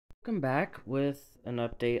Welcome back with an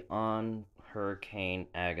update on Hurricane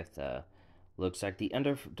Agatha. Looks like the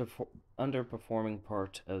underperforming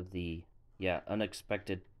part of the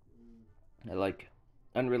unexpected, like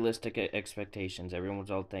unrealistic expectations. Everyone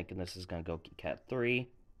was all thinking this is gonna go Cat 3,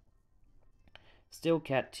 still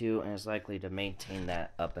Cat 2, and is likely to maintain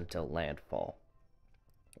that up until landfall.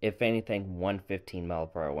 If anything, 115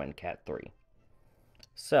 mph wind Cat 3.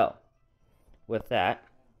 So, with that,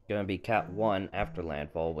 going to be Cat 1 after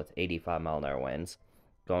landfall with 85 mph winds.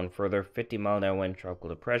 Going further, 50 mph wind tropical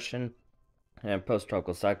depression and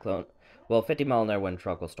post-tropical cyclone. Well, 50 mph wind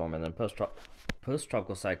tropical storm, and then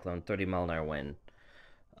post-tropical cyclone, 30 mph wind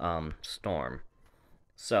storm.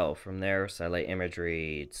 So from there, satellite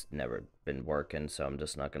imagery, it's never been working, so I'm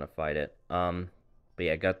just not gonna fight it. But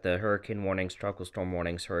yeah, got the hurricane warnings, tropical storm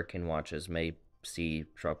warnings, hurricane watches. May see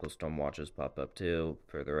tropical storm watches pop up too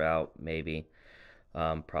further out, maybe.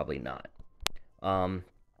 Probably not. And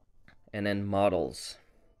then models.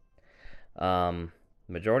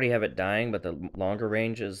 Majority have it dying, but the longer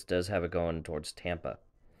ranges does have it going towards Tampa.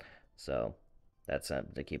 So that's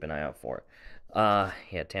to keep an eye out for.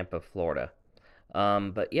 Yeah, Tampa, Florida.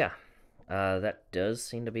 But yeah, that does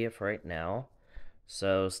seem to be it for right now.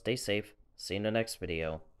 So stay safe. See you in the next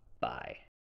video. Bye.